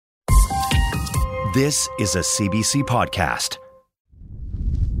This is a CBC podcast.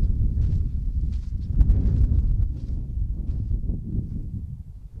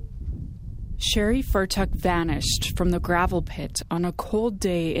 Sherry Furtuck vanished from the gravel pit on a cold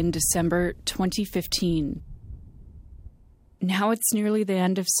day in December 2015. Now it's nearly the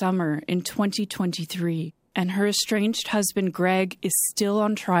end of summer in 2023, and her estranged husband Greg is still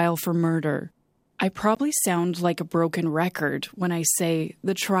on trial for murder. I probably sound like a broken record when I say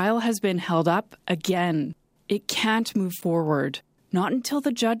the trial has been held up again. It can't move forward, not until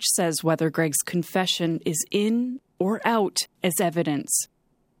the judge says whether Greg's confession is in or out as evidence.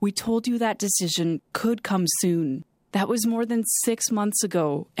 We told you that decision could come soon. That was more than 6 months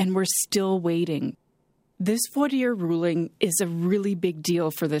ago, and we're still waiting. This voir dire ruling is a really big deal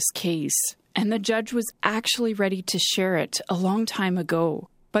for this case, and the judge was actually ready to share it a long time ago.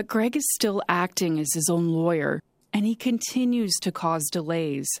 But Greg is still acting as his own lawyer, and he continues to cause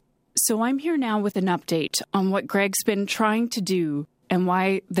delays. So I'm here now with an update on what Greg's been trying to do and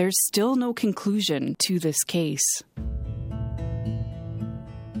why there's still no conclusion to this case.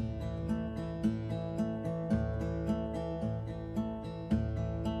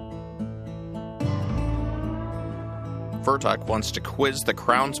 Furtuck wants to quiz the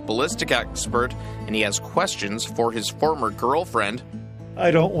Crown's ballistic expert, and he has questions for his former girlfriend. I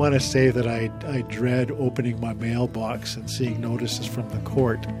don't want to say that I dread opening my mailbox and seeing notices from the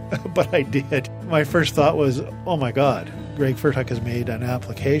court, but I did. My first thought was, oh my God, Greg Furtuck has made an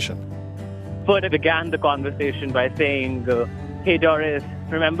application. Furtuck began the conversation by saying, hey Doris,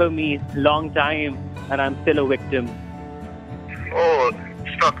 remember me, long time, and I'm still a victim. Oh,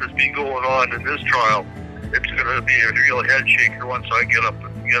 stuff has been going on in this trial. It's going to be a real head shaker once I get up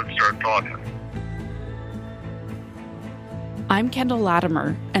and start talking. I'm Kendall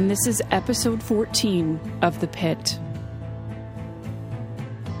Latimer, and this is episode 14 of The Pit.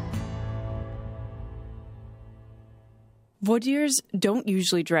 Voir dires don't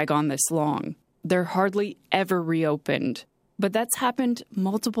usually drag on this long. They're hardly ever reopened. But that's happened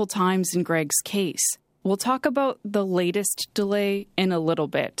multiple times in Greg's case. We'll talk about the latest delay in a little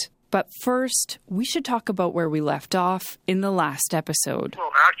bit. But first, we should talk about where we left off in the last episode.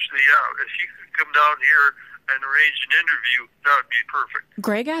 Well, actually, yeah, if you could come down here and arrange an interview, that would be perfect.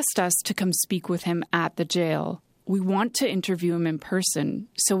 Greg asked us to come speak with him at the jail. We want to interview him in person,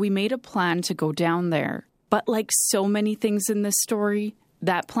 so we made a plan to go down there. But like so many things in this story,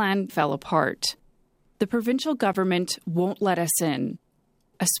 that plan fell apart. The provincial government won't let us in.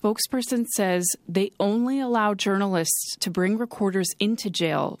 A spokesperson says they only allow journalists to bring recorders into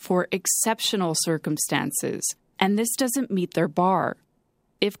jail for exceptional circumstances, and this doesn't meet their bar.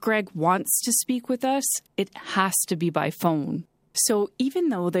 If Greg wants to speak with us, it has to be by phone. So even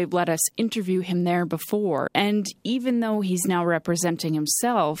though they've let us interview him there before, and even though he's now representing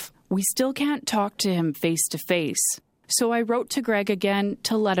himself, we still can't talk to him face to face. So I wrote to Greg again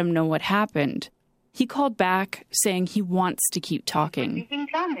to let him know what happened. He called back saying he wants to keep talking.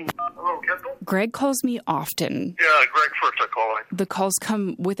 Hello, Kendall? Greg calls me often. Yeah, Greg Furtuck calling. The calls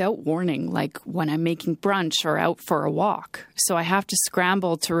come without warning, like when I'm making brunch or out for a walk. So I have to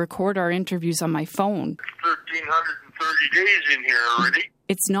scramble to record our interviews on my phone. 1,330 days in here already.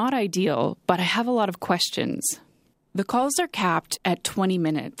 It's not ideal, but I have a lot of questions. The calls are capped at 20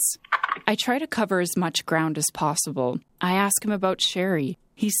 minutes. I try to cover as much ground as possible. I ask him about Sherry.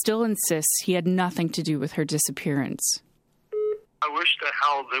 He still insists he had nothing to do with her disappearance. I wish to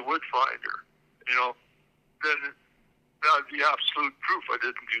hell they would find her. Then that would be absolute proof I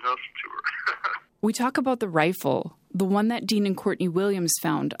didn't do nothing to her. We talk about the rifle, the one that Dean and Courtney Williams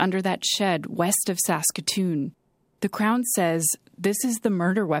found under that shed west of Saskatoon. The Crown says this is the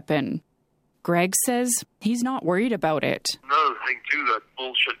murder weapon. Greg says he's not worried about it. Another thing, too, that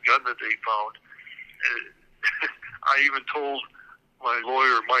bullshit gun that they found. I even told my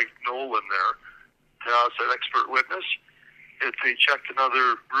lawyer, Mike Nolan, there, to ask an expert witness if they checked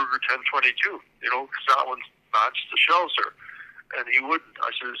another Ruger 1022, because that one matched the shells there. And he wouldn't. I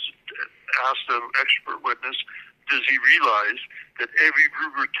says, ask the expert witness, does he realize that every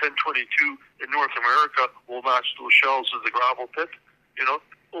Ruger 1022 in North America will match those shells of the gravel pit?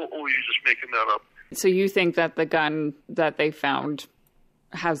 Oh, you're just making that up. So you think that the gun that they found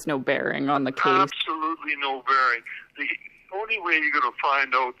has no bearing on the case? Absolutely no bearing. The only way you're going to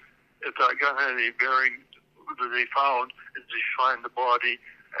find out if that gun had any bearing that they found is to find the body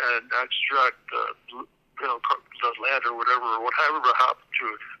and extract the lead or whatever happened to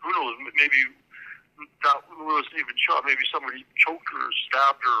it. Who knows? Maybe that wasn't even shot. Maybe somebody choked her or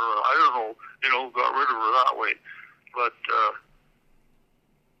stabbed her. Or, I don't know. Got rid of her that way. But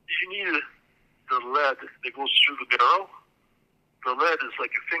you need the lead that goes through the barrel. The lead is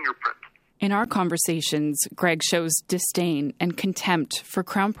like a fingerprint. In our conversations, Greg shows disdain and contempt for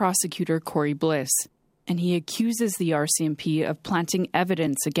Crown Prosecutor Corey Bliss, and he accuses the RCMP of planting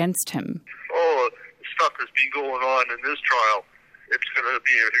evidence against him. Oh, the stuff that's been going on in this trial, it's going to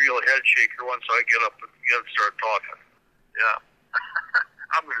be a real head shaker once I get up and start talking. Yeah.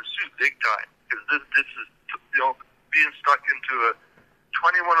 I'm going to sue big time, because this is, being stuck into a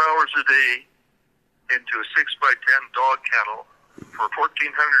 21 hours a day into a 6x10 dog kennel for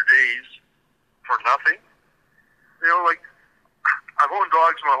 1,400 days for nothing. I've owned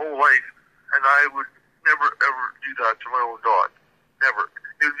dogs my whole life, and I would never, ever do that to my own dog. Never.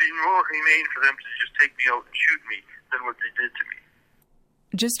 It would be more humane for them to just take me out and shoot me than what they did to me.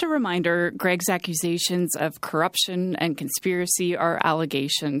 Just a reminder, Greg's accusations of corruption and conspiracy are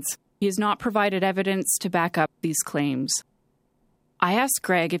allegations. He has not provided evidence to back up these claims. I asked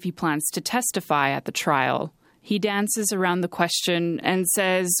Greg if he plans to testify at the trial. He dances around the question and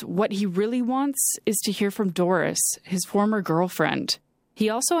says what he really wants is to hear from Doris, his former girlfriend. He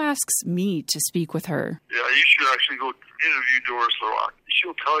also asks me to speak with her. Yeah, you should actually go interview Doris Laroque.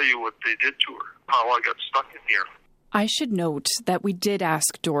 She'll tell you what they did to her, how I got stuck in here. I should note that we did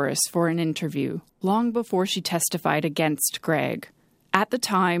ask Doris for an interview long before she testified against Greg. At the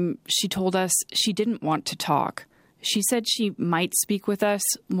time, she told us she didn't want to talk. She said she might speak with us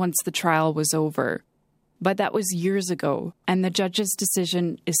once the trial was over. But that was years ago, and the judge's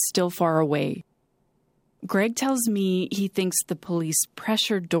decision is still far away. Greg tells me he thinks the police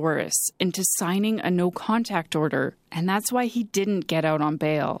pressured Doris into signing a no-contact order, and that's why he didn't get out on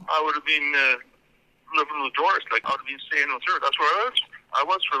bail. I would have been living with Doris. I would have been staying with her. That's where I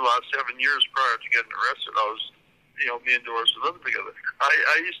was for the last 7 years prior to getting arrested. I was, me and Doris were living together.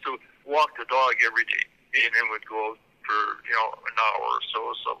 I used to walk the dog every day. Me and him would go out for, an hour or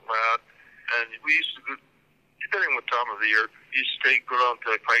so, something like that. And we used to go, depending what time of the year, go down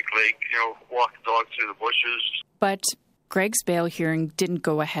to Pike Lake, walk the dog through the bushes. But Greg's bail hearing didn't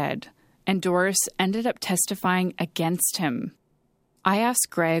go ahead, and Doris ended up testifying against him. I asked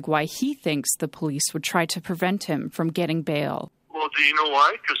Greg why he thinks the police would try to prevent him from getting bail. Well, do you know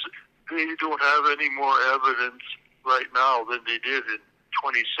why? Because they don't have any more evidence right now than they did in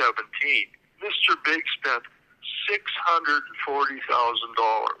 2017. Mr. Big spent $640,000.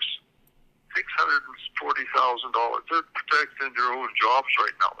 $640,000. They're protecting their own jobs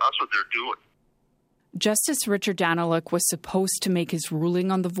right now. That's what they're doing. Justice Richard Daniluk was supposed to make his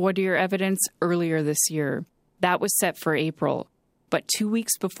ruling on the voir dire evidence earlier this year. That was set for April. But 2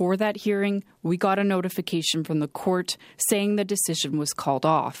 weeks before that hearing, we got a notification from the court saying the decision was called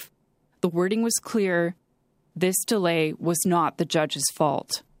off. The wording was clear. This delay was not the judge's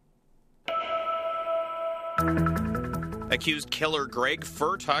fault. Accused killer Greg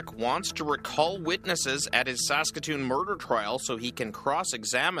Furtuck wants to recall witnesses at his Saskatoon murder trial so he can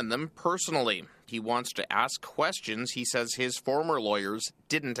cross-examine them personally. He wants to ask questions he says his former lawyers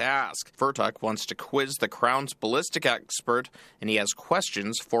didn't ask. Furtuck wants to quiz the Crown's ballistic expert, and he has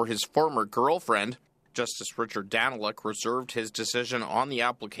questions for his former girlfriend. Justice Richard Daniluk reserved his decision on the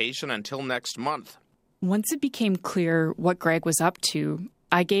application until next month. Once it became clear what Greg was up to,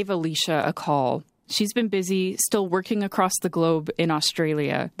 I gave Alicia a call. She's been busy, still working across the globe in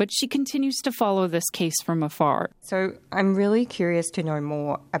Australia, but she continues to follow this case from afar. So I'm really curious to know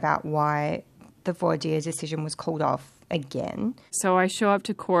more about why the voir dire decision was called off again. So I show up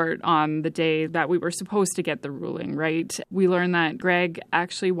to court on the day that we were supposed to get the ruling, right? We learn that Greg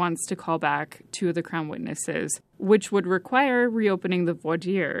actually wants to call back two of the Crown witnesses, which would require reopening the voir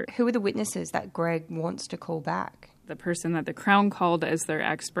dire. Who are the witnesses that Greg wants to call back? The person that the Crown called as their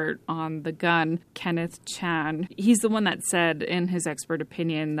expert on the gun, Kenneth Chan. He's the one that said in his expert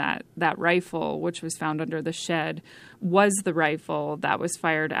opinion that that rifle, which was found under the shed, was the rifle that was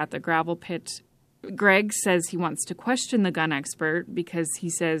fired at the gravel pit. Greg says he wants to question the gun expert because he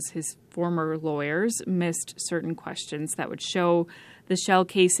says his former lawyers missed certain questions that would show the shell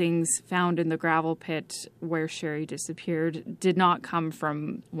casings found in the gravel pit where Sherry disappeared did not come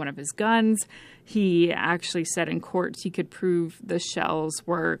from one of his guns. He actually said in court he could prove the shells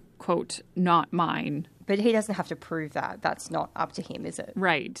were, quote, not mine. But he doesn't have to prove that. That's not up to him, is it?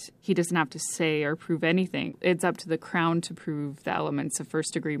 Right. He doesn't have to say or prove anything. It's up to the Crown to prove the elements of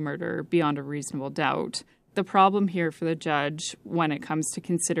first-degree murder beyond a reasonable doubt. The problem here for the judge when it comes to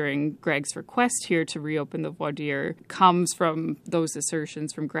considering Greg's request here to reopen the voir dire comes from those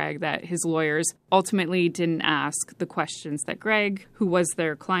assertions from Greg that his lawyers ultimately didn't ask the questions that Greg, who was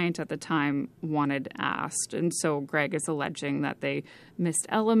their client at the time, wanted asked. And so Greg is alleging that they missed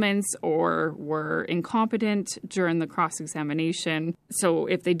elements or were incompetent during the cross-examination. So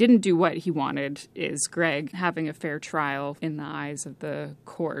if they didn't do what he wanted, is Greg having a fair trial in the eyes of the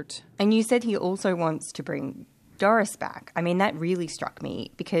court. And you said he also wants to bring Doris back. I mean, that really struck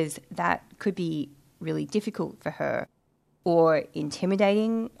me because that could be really difficult for her or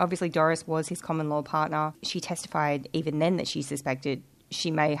intimidating. Obviously, Doris was his common law partner. She testified even then that she suspected she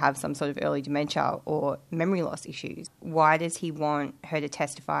may have some sort of early dementia or memory loss issues. Why does he want her to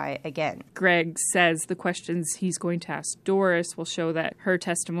testify again? Greg says the questions he's going to ask Doris will show that her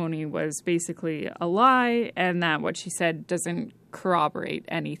testimony was basically a lie and that what she said doesn't corroborate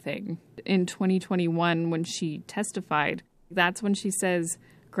anything. In 2021, when she testified, that's when she says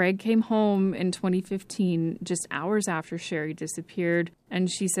Greg came home in 2015, just hours after Sherry disappeared,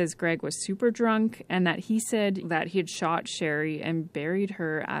 and she says Greg was super drunk and that he said that he had shot Sherry and buried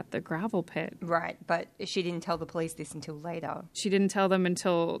her at the gravel pit. Right, but she didn't tell the police this until later. She didn't tell them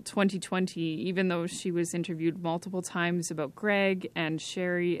until 2020, even though she was interviewed multiple times about Greg and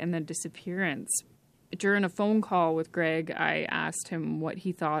Sherry and the disappearance. During a phone call with Greg, I asked him what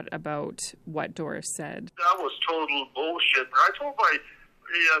he thought about what Doris said. That was total bullshit. I told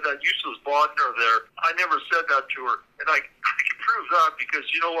that useless Bodner there, I never said that to her. And I can prove that because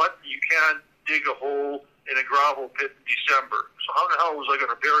you know what? You can't dig a hole in a gravel pit in December. So how the hell was I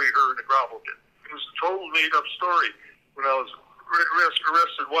going to bury her in a gravel pit? It was a total made-up story. When I was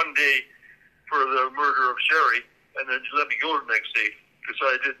arrested one day for the murder of Sherry, and then she let me go the next day because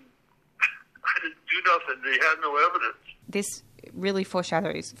I didn't do nothing. They had no evidence. This really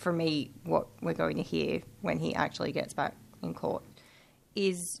foreshadows for me what we're going to hear when he actually gets back in court.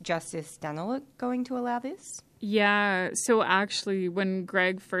 Is Justice Daniluk going to allow this? Yeah, so actually when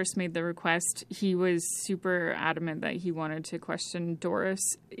Greg first made the request, he was super adamant that he wanted to question Doris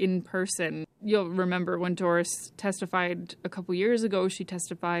in person. You'll remember when Doris testified a couple years ago, she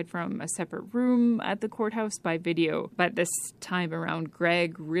testified from a separate room at the courthouse by video. But this time around,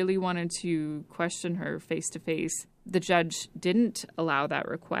 Greg really wanted to question her face-to-face. The judge didn't allow that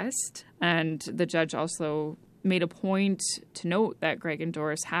request, and the judge also made a point to note that Greg and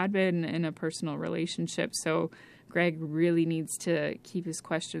Doris had been in a personal relationship, so Greg really needs to keep his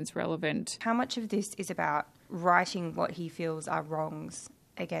questions relevant. How much of this is about righting what he feels are wrongs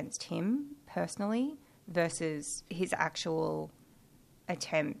against him personally versus his actual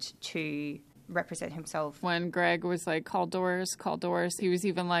attempt to represent himself? When Greg was like, call Doris, he was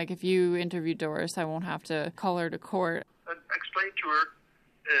even like, if you interview Doris, I won't have to call her to court. And explain to her,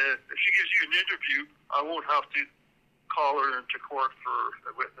 if she gives you an interview, I won't have to call her into court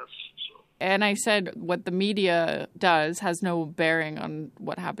for a witness. So. And I said what the media does has no bearing on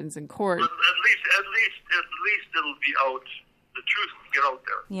what happens in court. But at least it'll be out. The truth will get out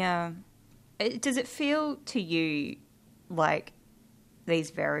there. Yeah. Does it feel to you like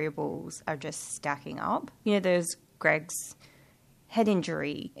these variables are just stacking up? You know, there's Greg's head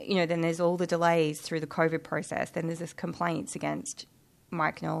injury. You know, then there's all the delays through the COVID process. Then there's this complaints against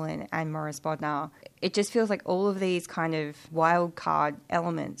Mike Nolan and Maurice Bodnar. It just feels like all of these kind of wild card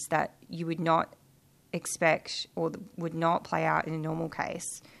elements that you would not expect or would not play out in a normal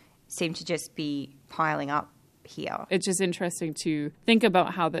case seem to just be piling up here. It's just interesting to think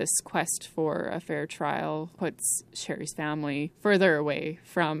about how this quest for a fair trial puts Sherry's family further away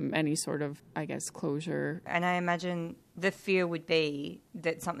from any sort of, I guess, closure. And I imagine the fear would be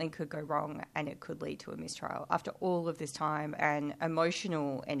that something could go wrong and it could lead to a mistrial. After all of this time and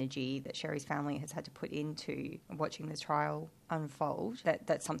emotional energy that Sherry's family has had to put into watching this trial unfold,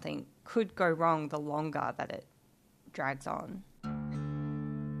 that something could go wrong the longer that it drags on.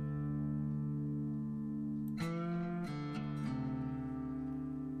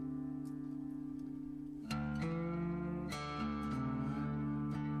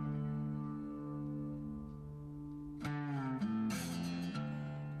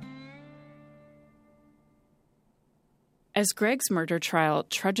 As Greg's murder trial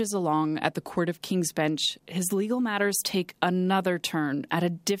trudges along at the Court of King's Bench, his legal matters take another turn at a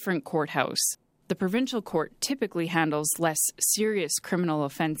different courthouse. The provincial court typically handles less serious criminal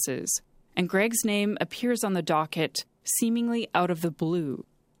offenses, and Greg's name appears on the docket seemingly out of the blue.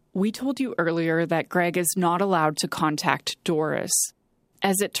 We told you earlier that Greg is not allowed to contact Doris.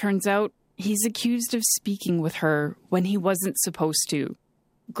 As it turns out, he's accused of speaking with her when he wasn't supposed to.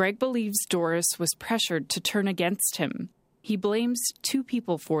 Greg believes Doris was pressured to turn against him. He blames two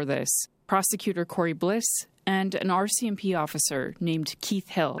people for this, prosecutor Corey Bliss, and an RCMP officer named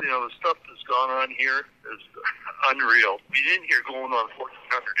Keith Hill. You know, the stuff that's gone on here is unreal. He's in here going on 1,400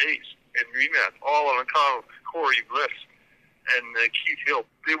 days in remand, all on account of Corey Bliss and Keith Hill.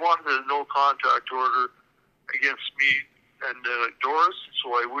 They wanted a no-contact order against me and Doris,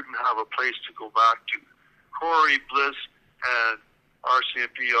 so I wouldn't have a place to go back to. Corey Bliss and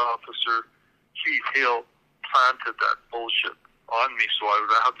RCMP officer Keith Hill planted that bullshit on me, so I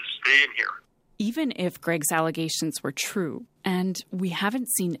would have to stay in here. Even if Greg's allegations were true, and we haven't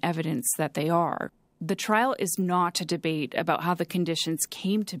seen evidence that they are, the trial is not a debate about how the conditions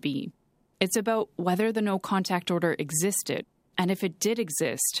came to be. It's about whether the no-contact order existed, and if it did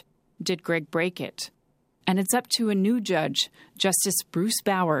exist, did Greg break it? And it's up to a new judge, Justice Bruce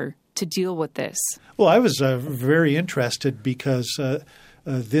Bauer, to deal with this. Well, I was very interested because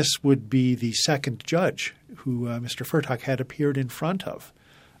this would be the second judge who Mr. Furtuck had appeared in front of.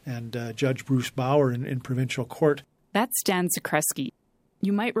 And Judge Bruce Bauer in provincial court. That's Dan Zakreski.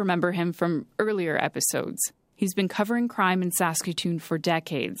 You might remember him from earlier episodes. He's been covering crime in Saskatoon for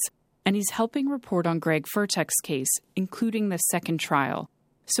decades, and he's helping report on Greg Furtuck's case, including the second trial.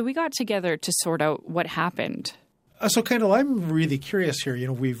 So we got together to sort out what happened. So, Kendall, I'm really curious here. You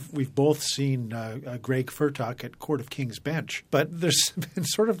know, we've both seen Greg Furtuck at Court of King's Bench, but there's been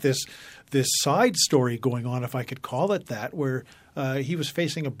sort of this side story going on, if I could call it that, where he was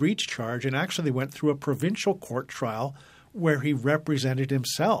facing a breach charge and actually went through a provincial court trial where he represented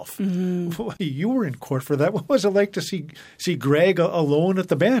himself. Mm-hmm. You were in court for that. What was it like to see Greg alone at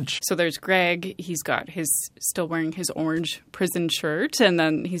the bench? So there's Greg. He's got still wearing his orange prison shirt. And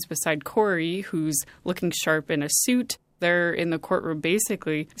then he's beside Corey, who's looking sharp in a suit. They're in the courtroom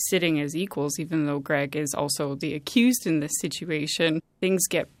basically sitting as equals, even though Greg is also the accused in this situation. Things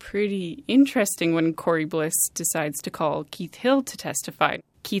get pretty interesting when Corey Bliss decides to call Keith Hill to testify.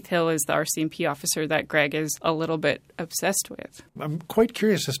 Keith Hill is the RCMP officer that Greg is a little bit obsessed with. I'm quite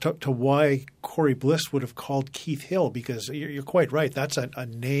curious as to why Corey Bliss would have called Keith Hill, because you're quite right. That's a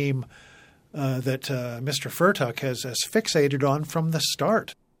name that Mr. Furtuck has fixated on from the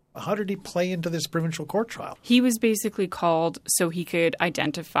start. How did he play into this provincial court trial? He was basically called so he could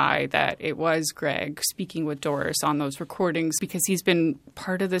identify that it was Greg speaking with Doris on those recordings, because he's been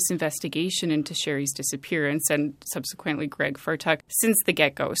part of this investigation into Sherry's disappearance and subsequently Greg Furtuck since the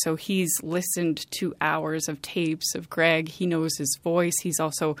get-go. So he's listened to hours of tapes of Greg. He knows his voice. He's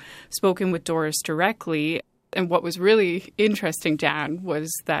also spoken with Doris directly. And what was really interesting, Dan,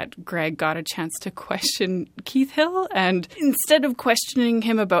 was that Greg got a chance to question Keith Hill. And instead of questioning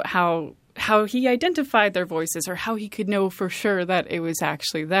him about how he identified their voices or how he could know for sure that it was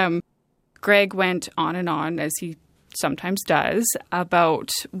actually them, Greg went on and on, as he sometimes does, about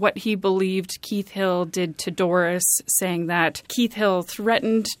what he believed Keith Hill did to Doris, saying that Keith Hill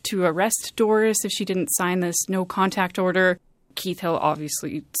threatened to arrest Doris if she didn't sign this no-contact order. Keith Hill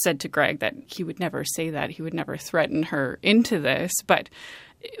obviously said to Greg that he would never say that. He would never threaten her into this. But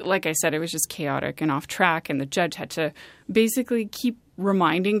like I said, it was just chaotic and off track. And the judge had to basically keep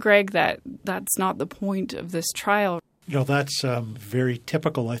reminding Greg that that's not the point of this trial. You know, that's very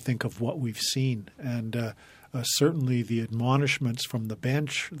typical, I think, of what we've seen. And certainly the admonishments from the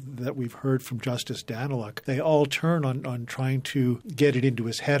bench that we've heard from Justice Daniluk, they all turn on trying to get it into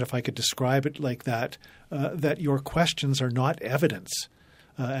his head, if I could describe it like that, that your questions are not evidence.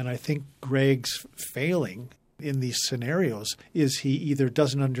 And I think Greg's failing in these scenarios is he either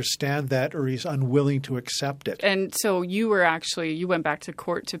doesn't understand that or he's unwilling to accept it. And so you went back to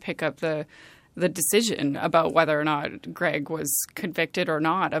court to pick up the decision about whether or not Greg was convicted or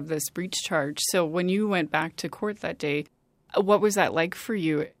not of this breach charge. So when you went back to court that day, what was that like for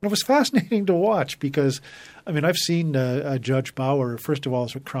you? It was fascinating to watch because, I mean, I've seen Judge Bauer, first of all,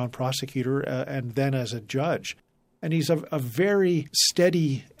 as a Crown prosecutor and then as a judge. And he's a very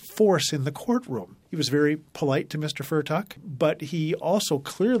steady force in the courtroom. He was very polite to Mr. Furtuck, but he also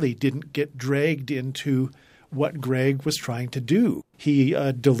clearly didn't get dragged into what Greg was trying to do. He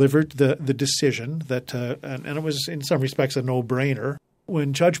delivered the decision that, and it was in some respects a no-brainer.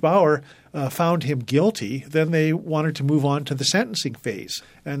 When Judge Bauer found him guilty, then they wanted to move on to the sentencing phase.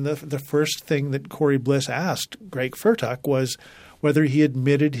 And the first thing that Corey Bliss asked Greg Furtuck was whether he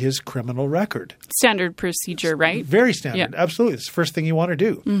admitted his criminal record. Standard procedure, right? Very standard, yeah. Absolutely. It's the first thing you want to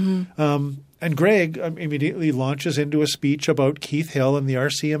do. Mm-hmm. And Greg immediately launches into a speech about Keith Hill and the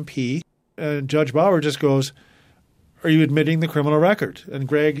RCMP. And Judge Bauer just goes, "Are you admitting the criminal record?" And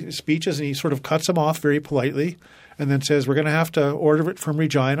Greg speeches and he sort of cuts him off very politely and then says, "We're going to have to order it from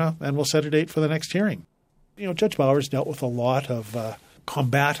Regina and we'll set a date for the next hearing." You know, Judge Bauer's dealt with a lot of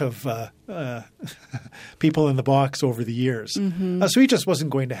combative people in the box over the years. So he just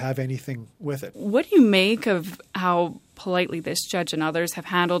wasn't going to have anything with it. What do you make of how politely this judge and others have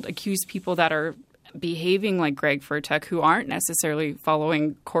handled accused people that are behaving like Greg Furtuck, who aren't necessarily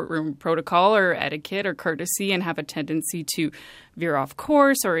following courtroom protocol or etiquette or courtesy and have a tendency to veer off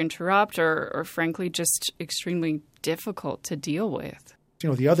course or interrupt or frankly just extremely difficult to deal with? You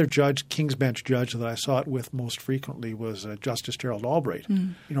know, the other judge, King's Bench judge that I saw it with most frequently was Justice Gerald Albright.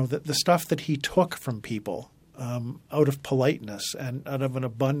 You know, the stuff that he took from people out of politeness and out of an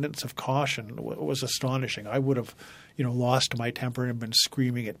abundance of caution was astonishing. I would have, you know, lost my temper and been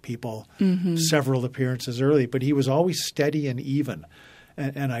screaming at people several appearances early, but he was always steady and even.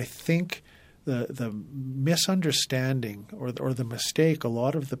 And I think the misunderstanding or the mistake a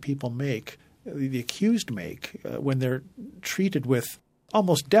lot of the people make, the accused make, when they're treated with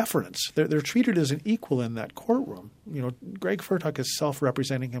almost deference. They're treated as an equal in that courtroom. You know, Greg Furtuck is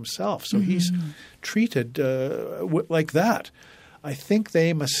self-representing himself, so he's treated like that. I think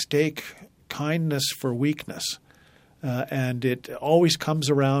they mistake kindness for weakness, and it always comes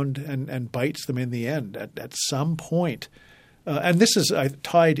around and bites them in the end at some point. And this is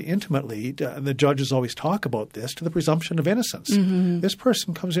tied intimately, and the judges always talk about this, to the presumption of innocence. This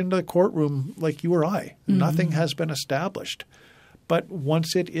person comes into the courtroom like you or I. Nothing has been established. But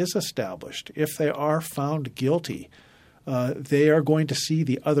once it is established, if they are found guilty, they are going to see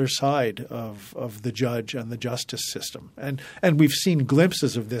the other side of the judge and the justice system. And we've seen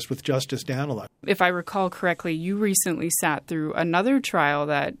glimpses of this with Justice Daniluk. If I recall correctly, you recently sat through another trial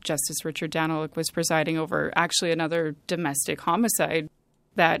that Justice Richard Daniluk was presiding over, actually another domestic homicide.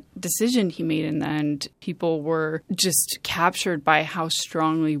 That decision he made in the end, people were just captured by how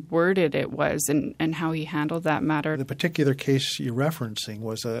strongly worded it was and how he handled that matter. The particular case you're referencing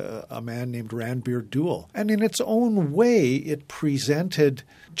was a man named Ranbir Dul. And in its own way, it presented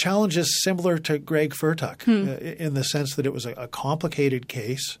challenges similar to Greg Furtuck in the sense that it was a complicated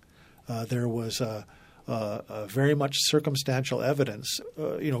case. There was very much circumstantial evidence.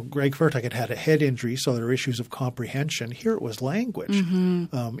 You know, Greg Furtuck had a head injury, so there are issues of comprehension. Here it was language. You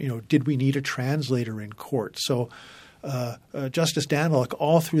know, did we need a translator in court? So Justice Daniluk,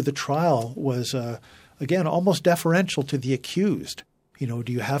 all through the trial, was, again, almost deferential to the accused. You know,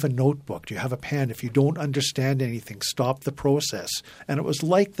 do you have a notebook? Do you have a pen? If you don't understand anything, stop the process. And it was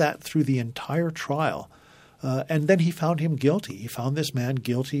like that through the entire trial. And then he found him guilty. He found this man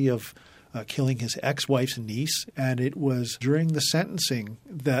guilty of killing his ex-wife's niece. And it was during the sentencing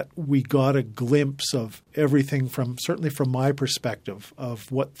that we got a glimpse of everything certainly from my perspective, of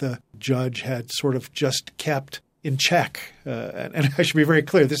what the judge had sort of just kept in check. And I should be very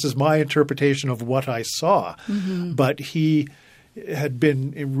clear, this is my interpretation of what I saw. But he had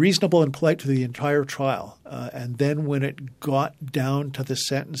been reasonable and polite to the entire trial. And then when it got down to the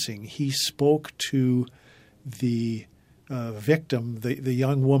sentencing, he spoke to the victim, the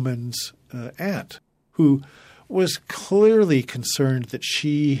young woman's aunt, who was clearly concerned that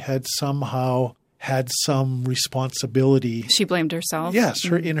she had somehow had some responsibility. She blamed herself? Yes,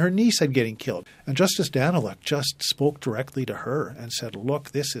 in her niece had getting killed. And Justice Daniluk just spoke directly to her and said,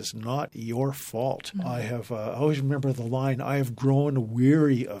 look, this is not your fault. I always remember the line, I have grown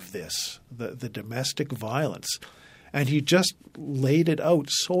weary of this, the domestic violence. And he just laid it out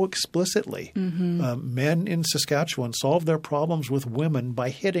so explicitly. Men in Saskatchewan solve their problems with women by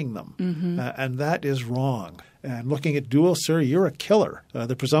hitting them. And that is wrong. And looking at Dul, sir, you're a killer.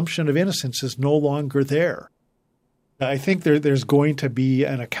 The presumption of innocence is no longer there. I think there's going to be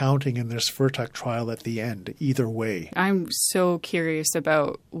an accounting in this Furtuck trial at the end, either way. I'm so curious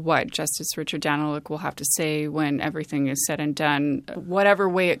about what Justice Richard Daniluk will have to say when everything is said and done. Whatever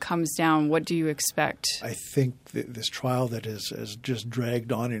way it comes down, what do you expect? I think this trial that has just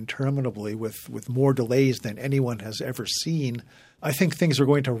dragged on interminably with more delays than anyone has ever seen, I think things are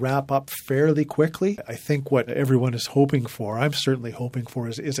going to wrap up fairly quickly. I think what everyone is hoping for, I'm certainly hoping for,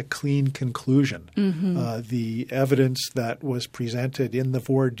 is a clean conclusion. The evidence that was presented in the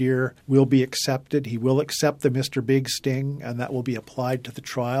voir dire will be accepted. He will accept the Mr. Big Sting, and that will be applied to the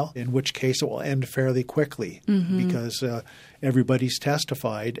trial, in which case it will end fairly quickly because everybody's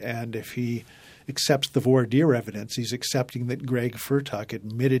testified, and if he accepts the voir dire evidence, he's accepting that Greg Furtuck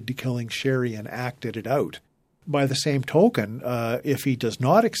admitted to killing Sherry and acted it out. By the same token, if he does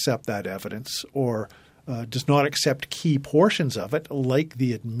not accept that evidence or does not accept key portions of it, like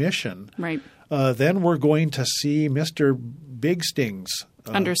the admission, then we're going to see Mr. Big Sting's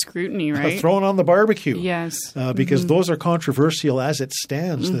under scrutiny, right? Thrown on the barbecue. Yes. Because those are controversial as it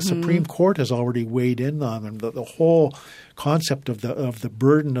stands. The Supreme Court has already weighed in on them. The whole concept of the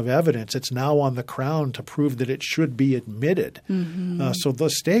burden of evidence, it's now on the Crown to prove that it should be admitted. So the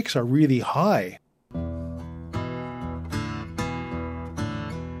stakes are really high.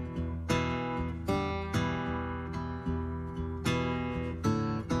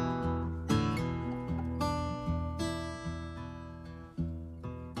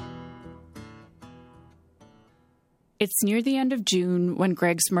 It's near the end of June when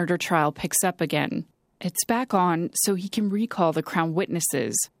Greg's murder trial picks up again. It's back on so he can recall the Crown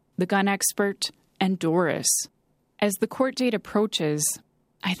witnesses, the gun expert, and Doris. As the court date approaches,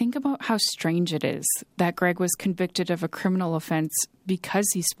 I think about how strange it is that Greg was convicted of a criminal offense because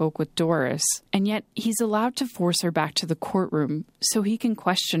he spoke with Doris, and yet he's allowed to force her back to the courtroom so he can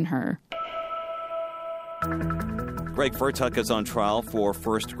question her. Greg Furtuck is on trial for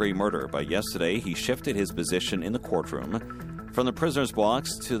first-degree murder, but yesterday he shifted his position in the courtroom. From the prisoner's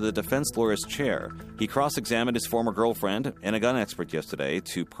box to the defense lawyer's chair, he cross-examined his former girlfriend and a gun expert yesterday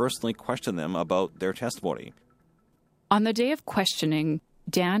to personally question them about their testimony. On the day of questioning,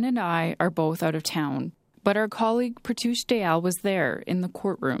 Dan and I are both out of town, but our colleague Pratoush Dayal was there in the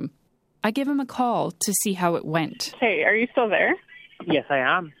courtroom. I give him a call to see how it went. Hey, are you still there? Yes, I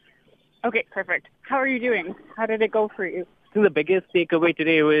am. Okay, perfect. How are you doing? How did it go for you? I think the biggest takeaway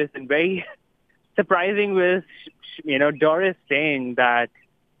today was, and very surprising, was, Doris saying that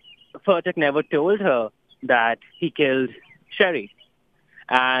Furtuck never told her that he killed Sherry.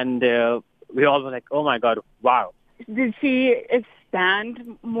 And we all were like, oh my God, wow. Did she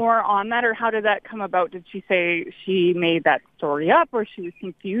expand more on that, or how did that come about? Did she say she made that story up, or she was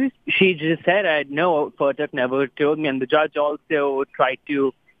confused? She just said, no, Furtuck never told me. And the judge also tried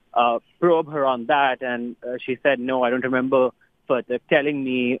to probe her on that, and she said, no, I don't remember Furtuck telling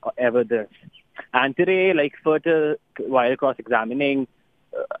me ever this. And today, Furtuck, while cross-examining,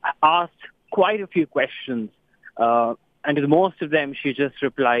 asked quite a few questions, and to most of them, she just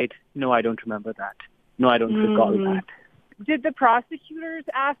replied, no, I don't remember that. No, I don't recall that. Did the prosecutors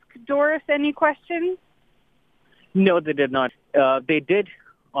ask Doris any questions? No, they did not. They did,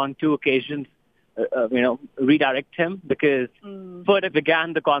 on 2 occasions, redirect him, because Furtuck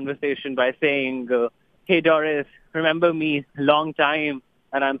began the conversation by saying, hey, Doris, remember me, long time,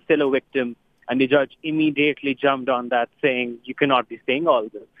 and I'm still a victim. And the judge immediately jumped on that, saying, you cannot be saying all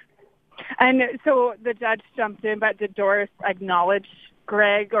this. And so the judge jumped in, but did Doris acknowledge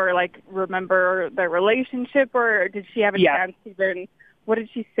Greg or, remember their relationship, or did she have a chance even? What did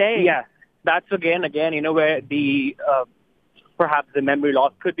she say? Yeah, that's again, where the perhaps the memory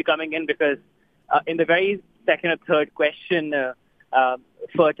loss could be coming in, because in the very second or third question,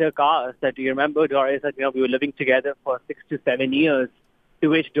 Furtuck asked that, do you remember, Doris, that we were living together for 6 to 7 years, to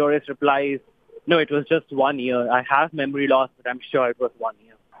which Doris replies, no, it was just 1 year. I have memory loss, but I'm sure it was 1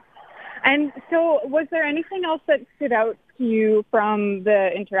 year. And so was there anything else that stood out to you from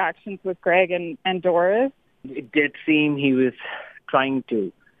the interactions with Greg and Doris? It did seem he was trying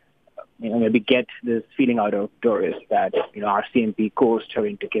to, maybe get this feeling out of Doris that, RCMP coerced her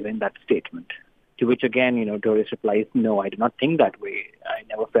into giving that statement. To which, again, Doris replies, no, I do not think that way. I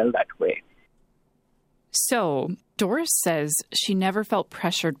never felt that way. So, Doris says she never felt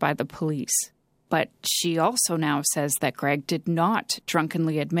pressured by the police. But she also now says that Greg did not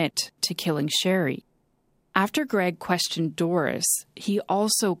drunkenly admit to killing Sherry. After Greg questioned Doris, he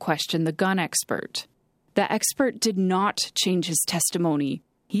also questioned the gun expert. The expert did not change his testimony.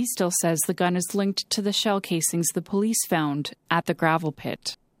 He still says the gun is linked to the shell casings the police found at the gravel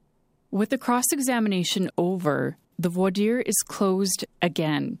pit. With the cross-examination over, the voir dire is closed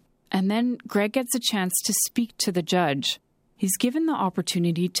again. And then Greg gets a chance to speak to the judge. He's given the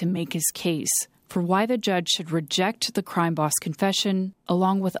opportunity to make his case for why the judge should reject the crime boss confession,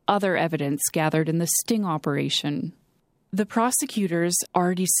 along with other evidence gathered in the sting operation. The prosecutors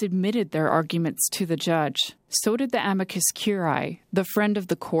already submitted their arguments to the judge. So did the amicus curiae, the friend of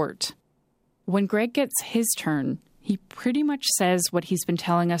the court. When Greg gets his turn, he pretty much says what he's been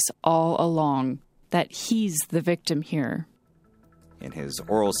telling us all along, that he's the victim here. In his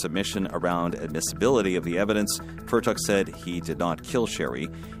oral submission around admissibility of the evidence, Furtuck said he did not kill Sherry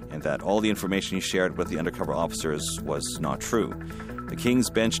and that all the information he shared with the undercover officers was not true. The King's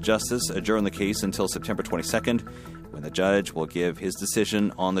Bench Justice adjourned the case until September 22nd, when the judge will give his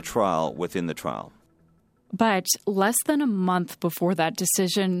decision on the trial within the trial. But less than a month before that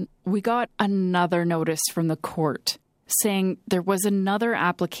decision, we got another notice from the court saying there was another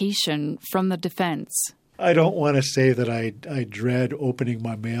application from the defense. I don't want to say that I dread opening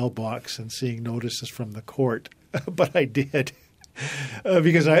my mailbox and seeing notices from the court, but I did.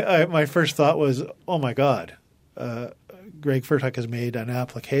 Because my first thought was, oh my God, Greg Furtuck has made an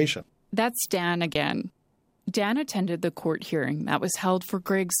application. That's Dan again. Dan attended the court hearing that was held for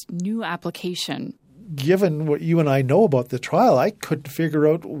Greg's new application. Given what you and I know about the trial, I couldn't figure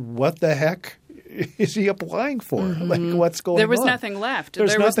out what the heck is he applying for? Mm-hmm. Like, what's going on? There was nothing left. There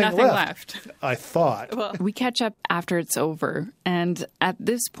was nothing left. I thought. Well, we catch up after it's over. And at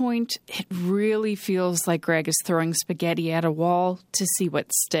this point, it really feels like Greg is throwing spaghetti at a wall to see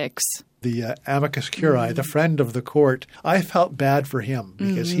what sticks. The amicus curiae, the friend of the court, I felt bad for him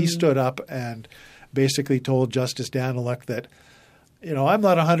because he stood up and basically told Justice Daniluk that, I'm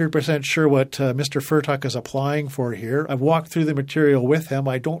not 100% sure what Mr. Furtuck is applying for here. I've walked through the material with him.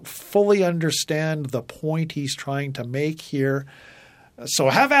 I don't fully understand the point he's trying to make here. So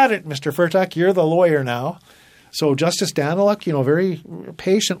have at it, Mr. Furtuck. You're the lawyer now. So Justice Daniluk, very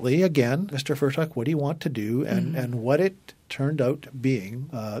patiently, again, Mr. Furtuck, what do you want to do? And what it turned out being,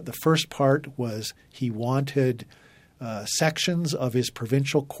 the first part was he wanted sections of his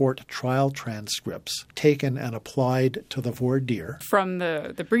provincial court trial transcripts taken and applied to the voir dire. From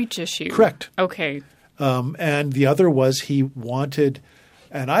the breach issue? Correct. Okay. And the other was he wanted,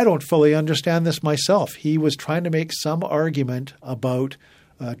 and I don't fully understand this myself, he was trying to make some argument about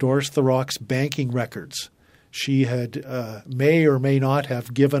Doris Thurrock's banking records. She had may or may not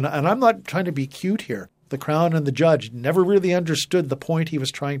have given, and I'm not trying to be cute here, the Crown and the judge never really understood the point he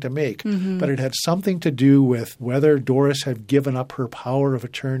was trying to make, but it had something to do with whether Doris had given up her power of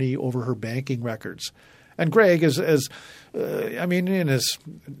attorney over her banking records. And Greg, in his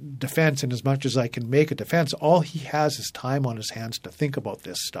defense, and as much as I can make a defense, all he has is time on his hands to think about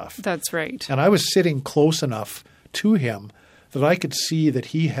this stuff. That's right. And I was sitting close enough to him that I could see that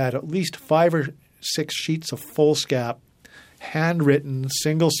he had at least 5 or 6 sheets of foolscap, handwritten,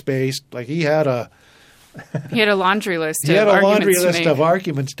 single-spaced, like he had a laundry list. He had a laundry list of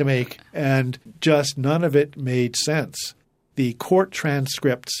arguments to make, and just none of it made sense. The court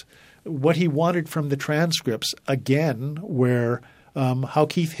transcripts, what he wanted from the transcripts, again, were how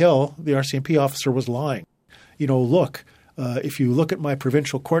Keith Hill, the RCMP officer, was lying. If you look at my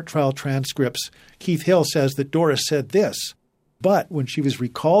provincial court trial transcripts, Keith Hill says that Doris said this. But when she was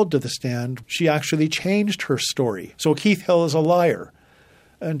recalled to the stand, she actually changed her story. So Keith Hill is a liar.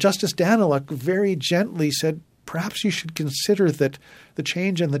 And Justice Daniluk very gently said, perhaps you should consider that the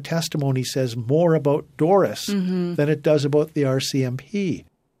change in the testimony says more about Doris than it does about the RCMP.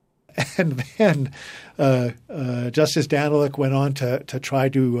 And then Justice Daniluk went on to try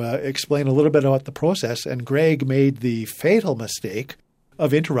to explain a little bit about the process, and Greg made the fatal mistake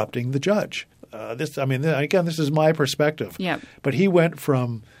of interrupting the judge. This is my perspective. Yeah. But he went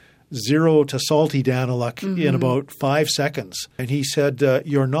from zero to salty Daniluk in about 5 seconds. And he said,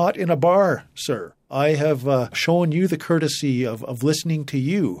 you're not in a bar, sir. I have shown you the courtesy of listening to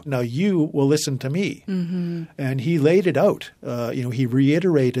you. Now you will listen to me. And he laid it out. He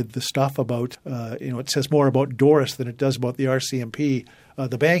reiterated the stuff about, it says more about Doris than it does about the RCMP.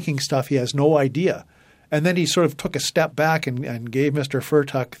 The banking stuff, he has no idea. And then he sort of took a step back and gave Mr.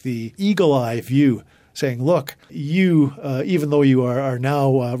 Furtuck the eagle-eye view, saying, look, you, even though you are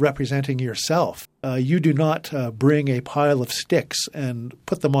now representing yourself, you do not bring a pile of sticks and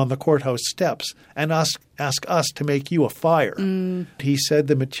put them on the courthouse steps and ask us to make you a fire. He said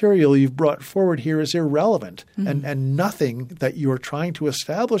the material you've brought forward here is irrelevant, and nothing that you're trying to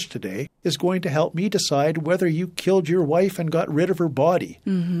establish today is going to help me decide whether you killed your wife and got rid of her body.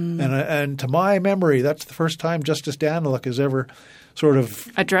 And to my memory, that's the first time Justice Daniluk has ever sort of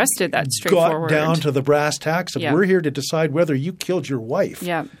addressed it that straightforward. Got down to the brass tacks of we're here to decide whether you killed your wife.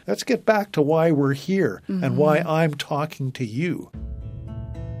 Yeah. Let's get back to why we're here and why I'm talking to you.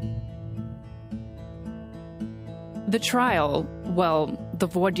 The trial, the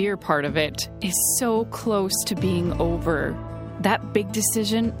voir dire part of it, is so close to being over. That big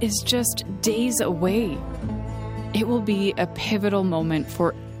decision is just days away. It will be a pivotal moment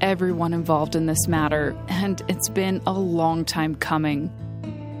for everyone involved in this matter, and it's been a long time coming.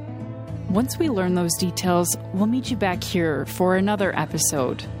 Once we learn those details, we'll meet you back here for another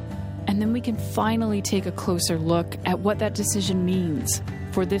episode. And then we can finally take a closer look at what that decision means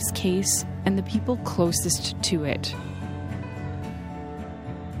for this case and the people closest to it.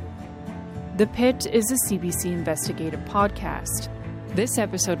 The Pit is a CBC investigative podcast. This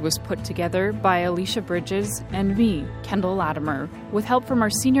episode was put together by Alicia Bridges and me, Kendall Latimer, with help from our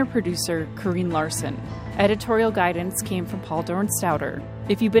senior producer, Corrine Larson. Editorial guidance came from Paul Dorn-Stouter.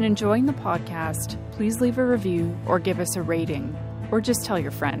 If you've been enjoying the podcast, please leave a review or give us a rating, or just tell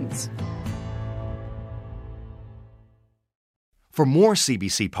your friends. For more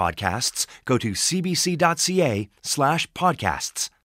CBC podcasts, go to cbc.ca/podcasts.